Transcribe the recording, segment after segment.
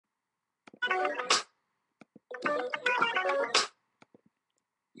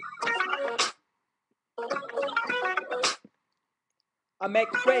I met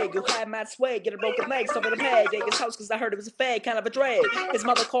Craig, who had mad swag, get a broken leg, stuff in a peg, take his house cause I heard it was a fag, kind of a drag. His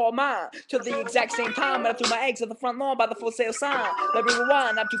mother called mine, to the exact same time, and I threw my eggs at the front lawn by the for sale sign. Let me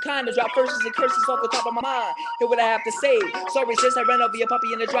rewind, I'm too kind to drop verses and curses off the top of my mind. Hear what I have to say, sorry sis, I ran over your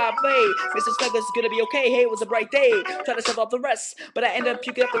puppy in the driveway. Mr. Snuggles is gonna be okay, hey, it was a bright day. Try to shut off the rest, but I ended up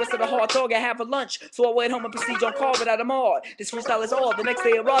puking up the rest of the hot dog at half a lunch. So I went home and proceeded on call without a mod. This freestyle is all. The next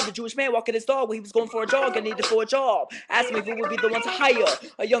day I robbed a Jewish man walking his dog when he was going for a jog and needed for a job. Asked me if it would be the one to hire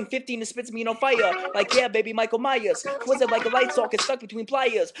a young 15 that spits me on fire. Like, yeah, baby, Michael Myers. Twisted like a light socket stuck between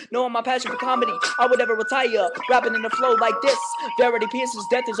pliers. Knowing my passion for comedy, I would never retire. Rapping in the flow like this. Verity Pierce's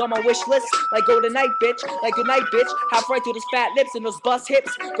death is on my wish list. Like, go night, bitch. Like, good night, bitch. Half right through those fat lips and those bust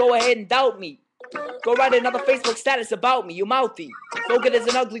hips. Go ahead and doubt me. Go write another Facebook status about me, you mouthy. Logan is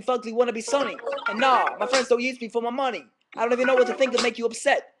an ugly, fugly wannabe sonny. And nah, my friends don't use me for my money. I don't even know what to think to make you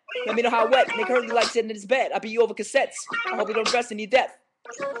upset. Let me know how wet Nick Hurley likes sitting in his bed. I'll be you over cassettes. I hope you don't rest in your death.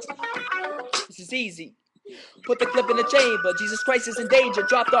 This is easy. Put the clip in the chamber. Jesus Christ is in danger.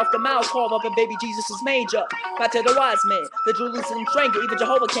 Dropped off the mouth, called up and baby Jesus is major. Back to the wise man, the Jerusalem stranger. Even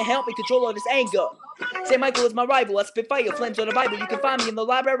Jehovah can't help me control all this anger. St. Michael is my rival, I spit fire, flames on the Bible. You can find me in the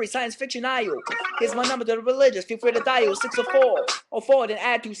library, science fiction aisle. Here's my number to the religious, feel free to dial 604 or 4, then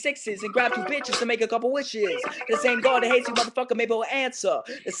add 2 6s and grab 2 bitches to make a couple wishes. The same God that hates you, motherfucker, maybe will answer.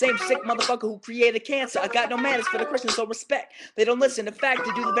 The same sick motherfucker who created cancer. I got no manners for the Christians, so respect. They don't listen, in fact,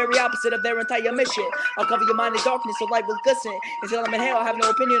 they do the very opposite of their entire mission. I'll cover your mind in darkness so light will glisten. Until I'm in hell, I have no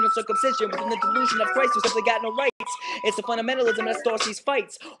opinion on circumcision. Within the delusion of Christ, who simply got no rights. It's the fundamentalism that starts these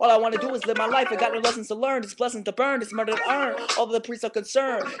fights. All I want to do is live my life, I got no lessons to learn. It's blessings to burn, it's murder to earn. All of the priests are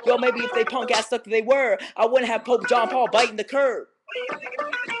concerned. Yo, maybe if they punk ass stuck they were, I wouldn't have Pope John Paul biting the curb.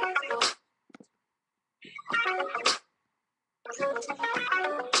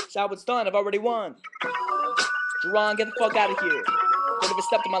 That's how it's done, I've already won. Jerron, get the fuck out of here. Don't even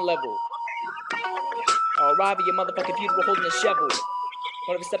step to my level. Oh, Robbie, your motherfucking beautiful holding a shovel.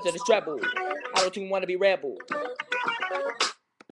 Don't even step to the treble. I don't even want to be rebel.